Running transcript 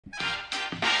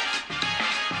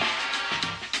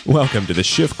Welcome to the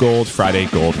SchiffGold Friday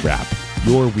Gold Wrap,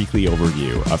 your weekly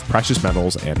overview of precious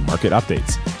metals and market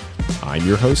updates. I'm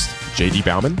your host, JD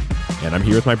Bauman, and I'm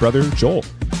here with my brother, Joel.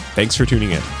 Thanks for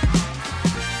tuning in.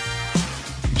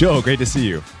 Joel, great to see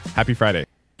you. Happy Friday.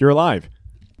 You're alive.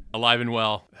 Alive and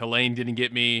well. Helene didn't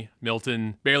get me.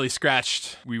 Milton barely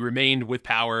scratched. We remained with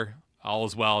power. All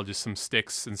is well, just some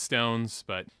sticks and stones,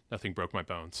 but nothing broke my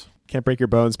bones. Can't break your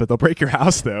bones, but they'll break your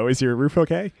house, though. Is your roof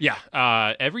okay?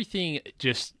 Yeah, everything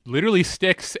just literally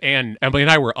sticks, and Emily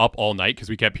and I were up all night because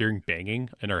we kept hearing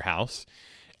banging in our house,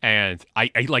 and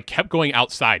I like kept going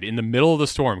outside in the middle of the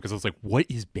storm because I was like, what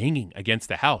is banging against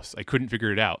the house? I couldn't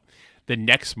figure it out. The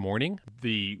next morning,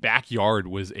 the backyard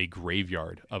was a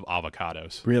graveyard of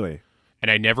avocados. Really? And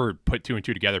I never put two and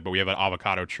two together, but we have an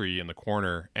avocado tree in the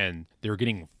corner, and they were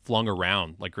getting flung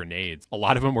around like grenades. A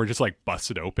lot of them were just like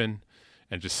busted open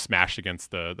and just smashed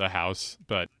against the house.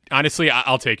 But honestly,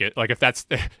 I'll take it. Like if that's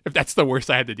the worst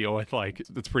I had to deal with, like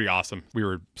that's pretty awesome. We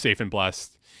were safe and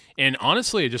blessed. And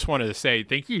honestly, I just wanted to say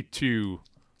thank you to,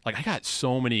 like, I got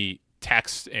so many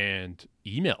texts and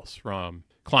emails from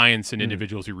clients and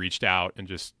individuals who reached out and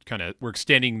just kind of were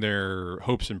extending their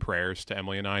hopes and prayers to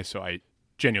Emily and I. So I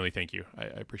genuinely thank you. I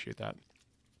appreciate that.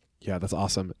 Yeah, that's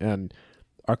awesome. And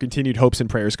our continued hopes and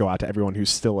prayers go out to everyone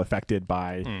who's still affected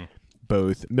by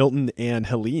both Milton and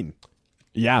Helene.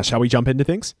 Yeah, shall we jump into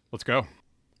things? Let's go.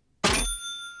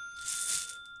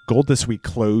 Gold this week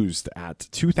closed at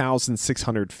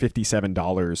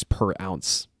 $2,657 per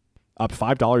ounce, up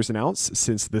 $5 an ounce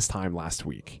since this time last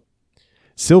week.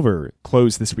 Silver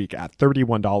closed this week at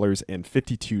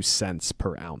 $31.52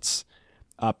 per ounce,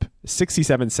 up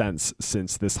 67 cents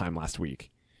since this time last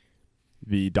week.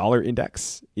 The dollar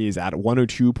index is at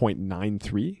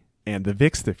 102.93, and the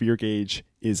VIX, the fear gauge,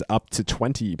 is up to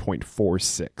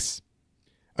 20.46.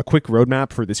 A quick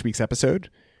roadmap for this week's episode.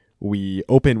 We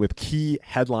open with key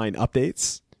headline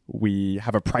updates. We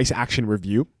have a price action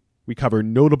review. We cover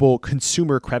notable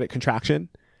consumer credit contraction,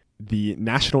 the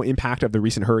national impact of the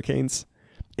recent hurricanes,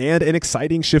 and an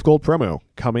exciting SchiffGold promo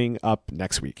coming up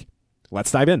next week.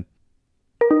 Let's dive in.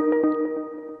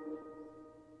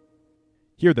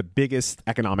 Here are the biggest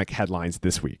economic headlines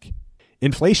this week.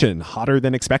 Inflation hotter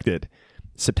than expected.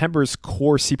 September's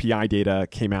core CPI data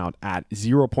came out at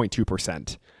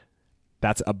 0.2%.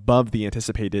 That's above the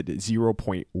anticipated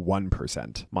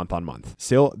 0.1% month on month.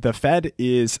 Still, the Fed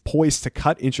is poised to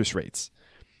cut interest rates.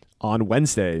 On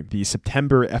Wednesday, the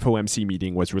September FOMC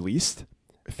meeting was released.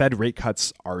 Fed rate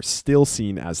cuts are still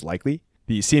seen as likely.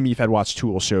 The CME FedWatch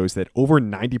tool shows that over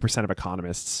 90% of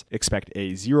economists expect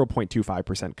a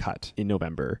 0.25% cut in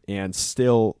November, and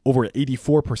still over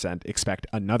 84% expect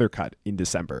another cut in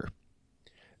December.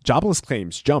 Jobless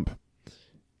claims jump.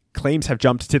 Claims have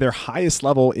jumped to their highest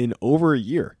level in over a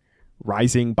year,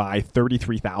 rising by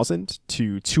 33,000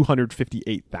 to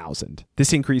 258,000.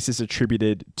 This increase is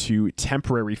attributed to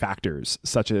temporary factors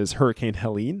such as Hurricane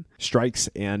Helene, strikes,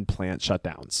 and plant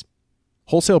shutdowns.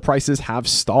 Wholesale prices have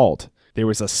stalled. There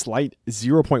was a slight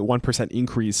 0.1%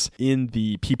 increase in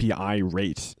the PPI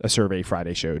rate, a survey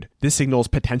Friday showed. This signals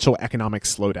potential economic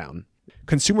slowdown.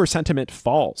 Consumer sentiment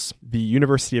falls. The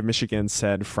University of Michigan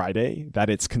said Friday that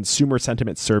its consumer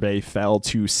sentiment survey fell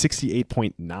to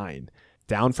 68.9,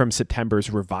 down from September's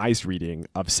revised reading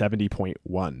of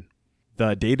 70.1.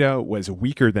 The data was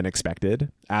weaker than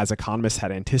expected, as economists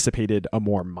had anticipated a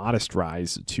more modest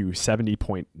rise to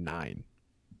 70.9.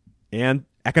 And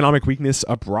economic weakness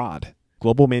abroad.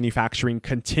 Global manufacturing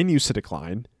continues to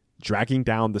decline, dragging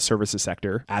down the services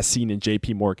sector, as seen in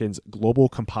JP Morgan's Global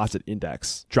Composite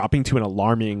Index, dropping to an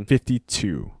alarming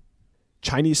 52.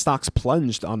 Chinese stocks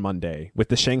plunged on Monday, with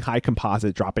the Shanghai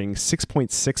Composite dropping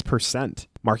 6.6%,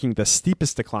 marking the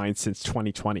steepest decline since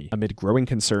 2020, amid growing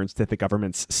concerns that the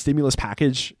government's stimulus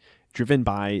package, driven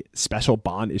by special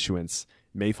bond issuance,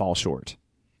 may fall short.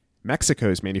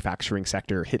 Mexico's manufacturing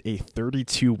sector hit a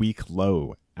 32-week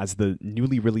low as the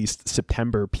newly released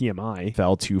September PMI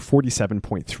fell to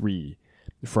 47.3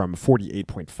 from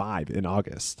 48.5 in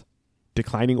August.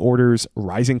 Declining orders,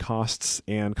 rising costs,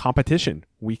 and competition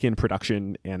weakened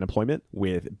production and employment,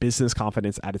 with business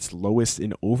confidence at its lowest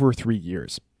in over 3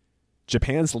 years.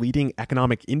 Japan's leading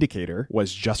economic indicator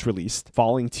was just released,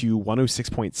 falling to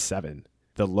 106.7,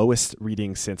 the lowest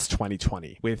reading since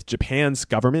 2020, with Japan's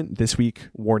government this week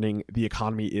warning the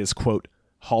economy is, quote,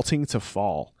 halting to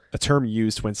fall, a term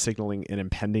used when signaling an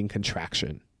impending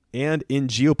contraction. And in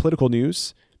geopolitical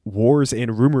news, wars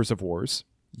and rumors of wars,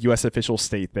 U.S. officials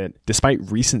state that despite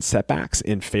recent setbacks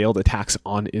and failed attacks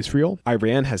on Israel,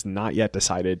 Iran has not yet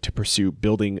decided to pursue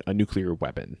building a nuclear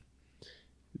weapon.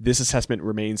 This assessment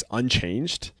remains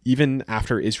unchanged, even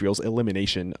after Israel's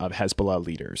elimination of Hezbollah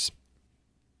leaders.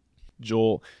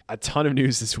 Joel, a ton of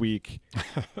news this week.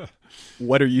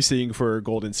 What are you seeing for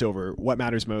gold and silver? What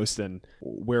matters most, and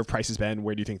where have prices been?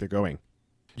 Where do you think they're going?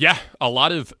 Yeah, a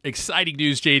lot of exciting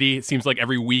news, JD. It seems like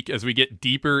every week as we get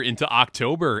deeper into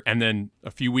October, and then a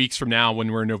few weeks from now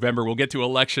when we're in November, we'll get to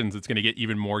elections. It's going to get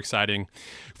even more exciting.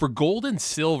 For gold and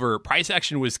silver, price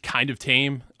action was kind of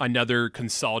tame. Another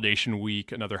consolidation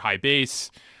week, another high base.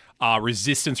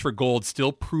 Resistance for gold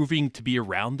still proving to be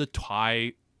around the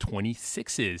high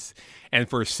 26s. And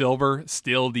for silver,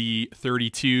 still the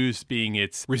 32s being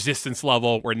its resistance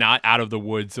level. We're not out of the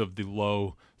woods of the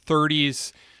low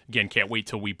 30s. Again, can't wait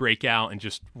till we break out and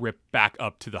just rip back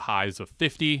up to the highs of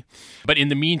 50. But in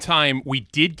the meantime, we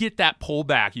did get that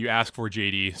pullback you asked for,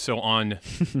 JD. So on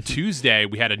Tuesday,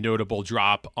 we had a notable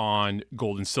drop on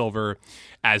gold and silver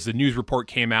as the news report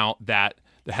came out that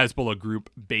the Hezbollah group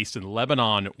based in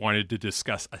Lebanon wanted to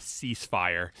discuss a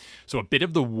ceasefire. So a bit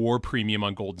of the war premium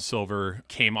on gold and silver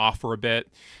came off for a bit.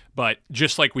 But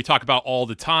just like we talk about all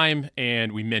the time,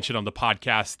 and we mentioned on the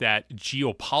podcast that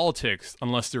geopolitics,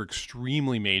 unless they're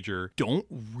extremely major, don't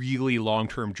really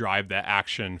long-term drive that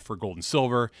action for gold and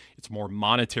silver. It's more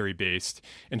monetary based.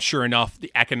 And sure enough,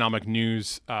 the economic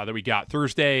news that we got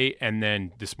Thursday and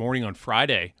then this morning on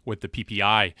Friday with the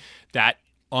PPI, that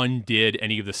undid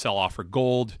any of the sell-off for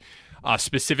gold.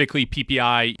 Specifically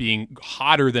PPI being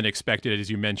hotter than expected, as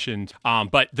you mentioned.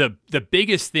 But the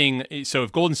biggest thing, so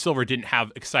if gold and silver didn't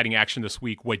have exciting action this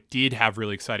week, what did have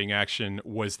really exciting action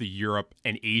was the Europe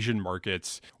and Asian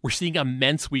markets. We're seeing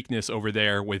immense weakness over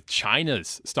there with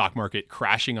China's stock market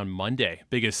crashing on Monday.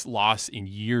 Biggest loss in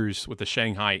years with the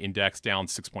Shanghai index down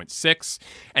 6.6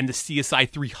 and the CSI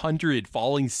 300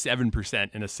 falling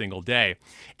 7% in a single day.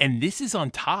 And this is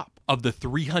on top of the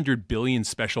 300 billion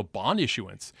special bond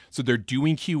issuance. So they're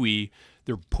doing QE,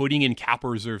 they're putting in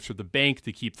capital reserves for the bank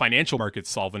to keep financial markets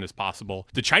solvent as possible.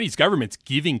 The Chinese government's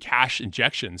giving cash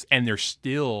injections and they're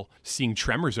still seeing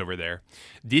tremors over there.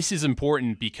 This is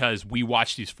important because we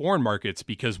watch these foreign markets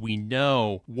because we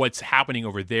know what's happening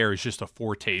over there is just a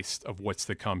foretaste of what's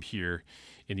to come here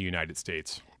in the United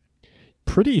States.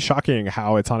 Pretty shocking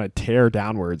how it's on a tear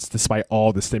downwards despite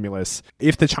all the stimulus.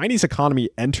 If the Chinese economy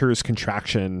enters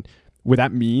contraction, would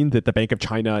that mean that the Bank of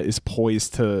China is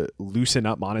poised to loosen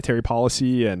up monetary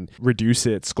policy and reduce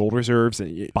its gold reserves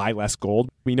and buy less gold?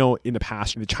 We know in the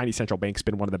past, the Chinese central bank's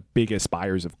been one of the biggest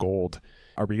buyers of gold.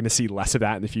 Are we going to see less of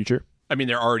that in the future? I mean,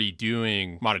 they're already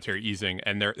doing monetary easing,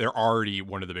 and they're already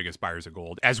one of the biggest buyers of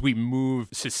gold. As we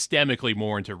move systemically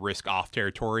more into risk-off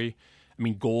territory, I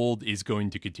mean, gold is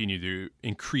going to continue to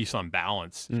increase on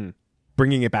balance.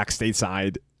 Bringing it back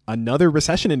stateside, another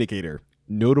recession indicator.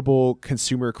 Notable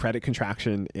consumer credit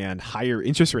contraction and higher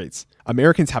interest rates.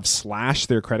 Americans have slashed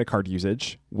their credit card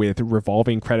usage, with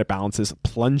revolving credit balances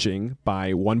plunging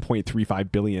by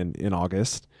 $1.35 billion in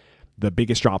August, the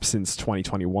biggest drop since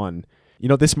 2021.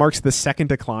 This marks the second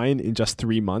decline in just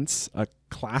 3 months, a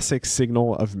classic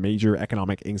signal of major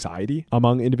economic anxiety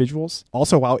among individuals.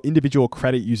 Also, while individual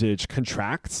credit usage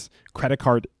contracts, credit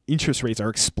card interest rates are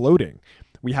exploding.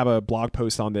 We have a blog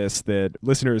post on this that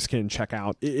listeners can check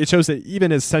out. It shows that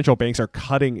even as central banks are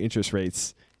cutting interest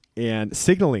rates and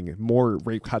signaling more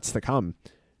rate cuts to come,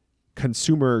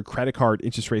 consumer credit card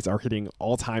interest rates are hitting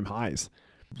all-time highs.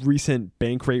 Recent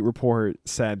bank rate report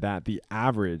said that the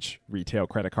average retail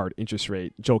credit card interest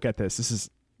rate, Joel, get this is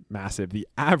massive. The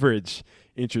average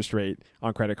interest rate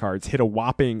on credit cards hit a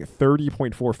whopping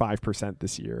 30.45%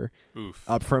 this year,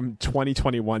 up from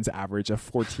 2021's average of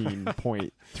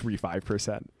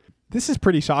 14.35%. This is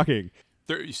pretty shocking.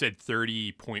 You said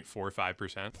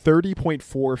 30.45%?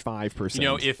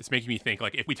 30.45%. If it's making me think,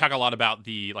 like, if we talk a lot about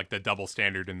the double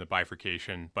standard and the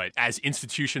bifurcation, but as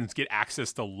institutions get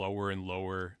access to lower and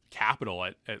lower capital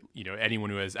at anyone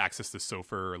who has access to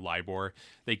SOFR or LIBOR,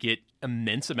 they get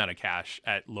immense amount of cash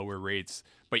at lower rates.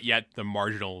 But yet the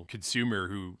marginal consumer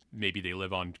who maybe they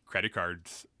live on credit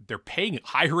cards, they're paying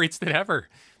higher rates than ever.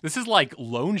 This is like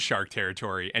loan shark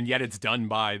territory. And yet it's done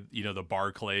by, the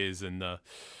Barclays and the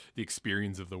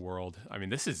experience of the world. I mean,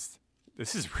 this is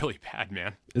really bad,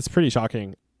 man. It's pretty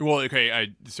shocking. Well, okay,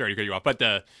 sorry to cut you off, but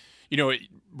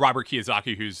Robert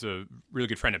Kiyosaki, who's a really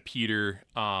good friend of Peter,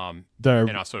 and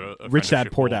also a Rich friend Dad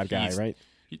of Poor SchiffGold, Dad guy, right?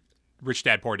 Rich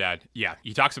Dad Poor Dad. Yeah,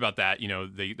 he talks about that.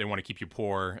 They want to keep you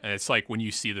poor, and it's like when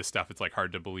you see this stuff, it's like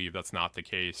hard to believe that's not the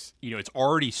case. It's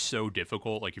already so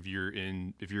difficult. Like if you're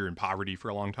in poverty for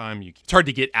a long time, it's hard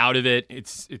to get out of it.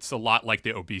 It's a lot like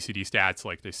the obesity stats.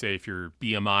 Like they say, if your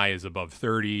BMI is above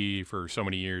 30 for so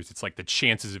many years, it's like the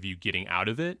chances of you getting out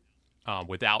of it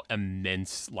without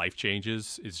immense life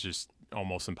changes is just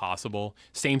almost impossible.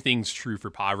 Same thing's true for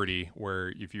poverty, where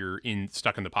if you're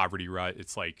stuck in the poverty rut,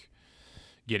 it's like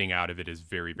getting out of it is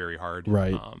very, very hard.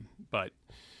 Right. But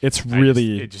it's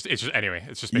really it's just anyway.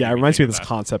 It's just it reminds me of this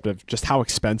concept of just how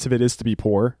expensive it is to be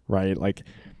poor, right? Like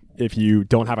if you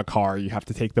don't have a car, you have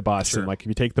to take the bus, and like if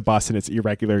you take the bus and it's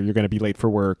irregular, you're going to be late for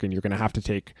work, and you're going to have to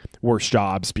take worse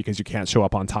jobs because you can't show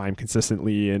up on time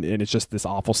consistently, and it's just this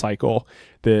awful cycle.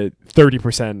 The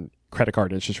 30% credit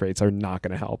card interest rates are not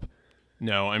going to help.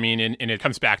 No, I mean, and it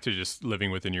comes back to just living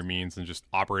within your means and just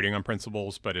operating on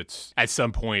principles. But it's at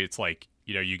some point, it's like,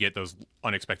 you get those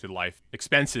unexpected life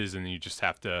expenses, and you just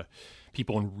have to.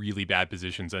 People in really bad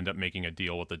positions end up making a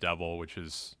deal with the devil, which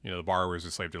is, the borrower is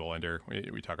a slave to the lender.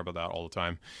 We talk about that all the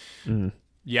time. Mm.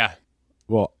 Yeah.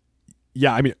 Well,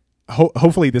 yeah. I mean,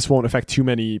 hopefully this won't affect too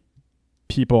many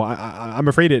people. I'm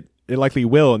afraid it likely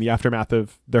will in the aftermath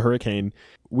of the hurricane.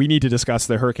 We need to discuss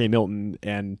the Hurricane Milton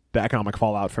and the economic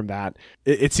fallout from that.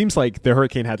 It seems like the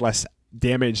hurricane had less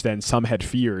damage than some had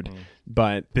feared,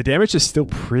 but the damage is still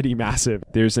pretty massive.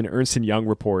 There's an Ernst & Young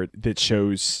report that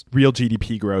shows real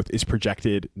GDP growth is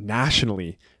projected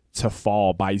nationally to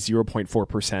fall by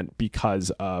 0.4% because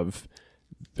of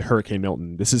Hurricane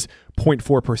Milton. This is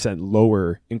 0.4%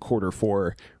 lower in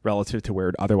Q4 relative to where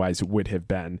it otherwise would have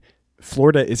been.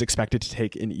 Florida is expected to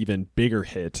take an even bigger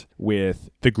hit, with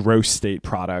the gross state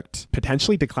product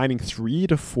potentially declining 3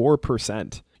 to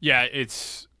 4%. Yeah,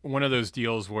 it's one of those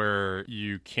deals where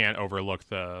you can't overlook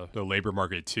the labor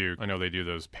market too. I know they do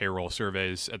those payroll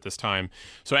surveys at this time.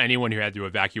 So anyone who had to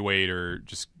evacuate, or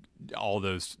just all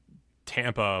those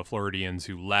Tampa Floridians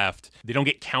who left, they don't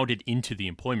get counted into the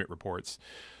employment reports.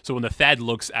 So when the Fed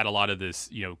looks at a lot of this,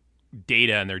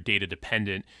 data, and they're data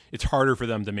dependent, it's harder for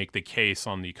them to make the case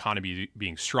on the economy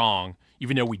being strong,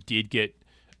 even though we did get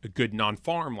a good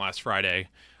non-farm last Friday.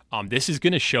 This is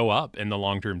going to show up in the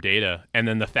long-term data. And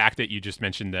then the fact that you just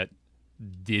mentioned that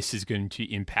this is going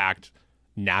to impact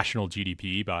national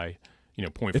GDP by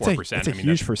 0.4%. It's a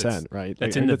huge percent, right?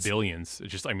 That's in the billions.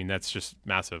 That's just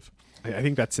massive. I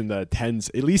think that's in the tens,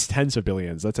 at least tens of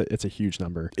billions. It's a huge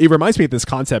number. It reminds me of this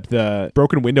concept, the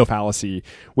broken window fallacy,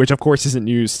 which of course isn't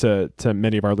news to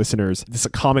many of our listeners. This is a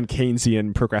common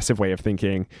Keynesian progressive way of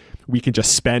thinking. We can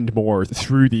just spend more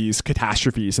through these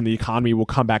catastrophes, and the economy will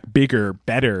come back bigger,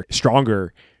 better,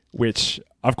 stronger, which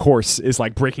of course is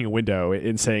like breaking a window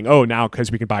and saying, oh, now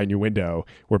because we can buy a new window,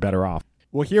 we're better off.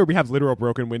 Well, here we have literal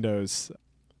broken windows.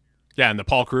 Yeah, and the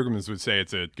Paul Krugmans would say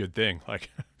it's a good thing. Like,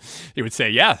 he would say,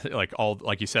 yeah,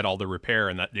 like you said, all the repair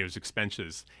and that those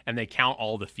expenses, and they count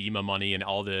all the FEMA money and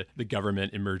all the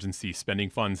government emergency spending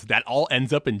funds. That all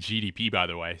ends up in GDP, by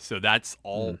the way. So that's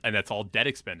all, and that's all debt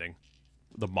expending.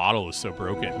 The model is so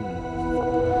broken.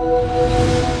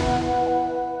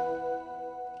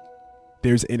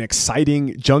 There's an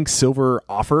exciting junk silver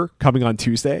offer coming on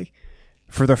Tuesday.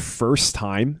 For the first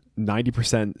time,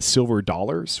 90% silver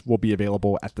dollars will be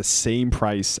available at the same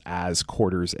price as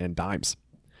quarters and dimes.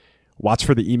 Watch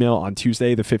for the email on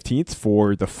Tuesday, the 15th,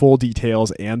 for the full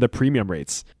details and the premium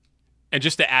rates. And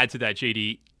just to add to that,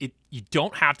 JD, you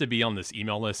don't have to be on this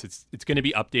email list. It's going to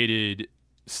be updated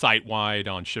site-wide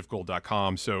on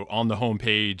SchiffGold.com. So on the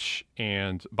homepage,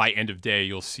 and by end of day,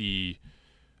 you'll see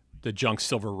the junk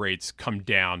silver rates come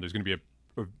down. There's going to be a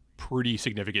pretty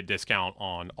significant discount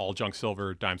on all junk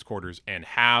silver, dimes, quarters, and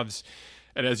halves.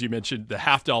 And as you mentioned, the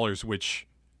half dollars, which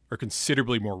are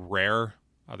considerably more rare,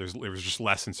 there was just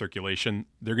less in circulation.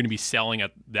 They're going to be selling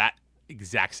at that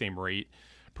exact same rate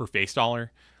per face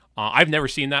dollar. I've never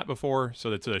seen that before, so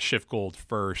that's a SchiffGold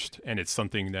first, and it's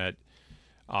something that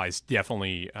is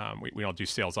definitely, we don't do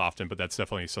sales often, but that's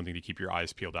definitely something to keep your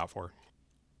eyes peeled out for.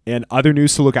 And other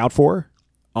news to look out for: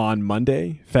 on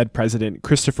Monday, Fed President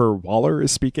Christopher Waller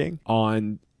is speaking.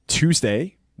 On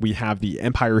Tuesday, we have the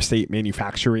Empire State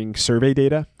Manufacturing Survey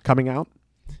data coming out.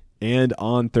 And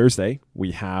on Thursday,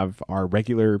 we have our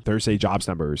regular Thursday jobs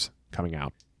numbers coming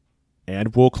out.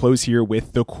 And we'll close here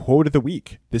with the quote of the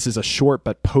week. This is a short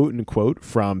but potent quote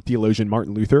from theologian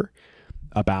Martin Luther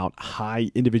about high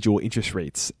individual interest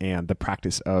rates and the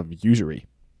practice of usury.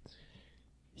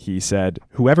 He said,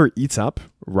 "Whoever eats up,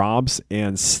 robs,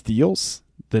 and steals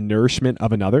the nourishment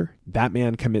of another, that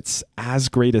man commits as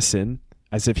great a sin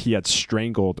as if he had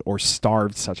strangled or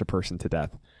starved such a person to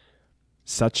death.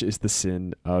 Such is the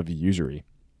sin of usury."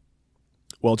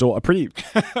 Well, Joel, a pretty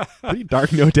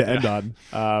dark note to end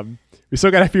on. We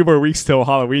still got a few more weeks till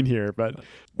Halloween here, but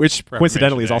which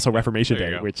coincidentally is also Reformation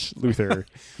Day, which Luther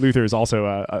is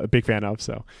also a big fan of.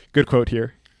 So good quote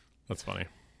here. That's funny.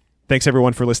 Thanks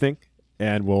everyone for listening,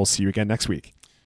 and we'll see you again next week.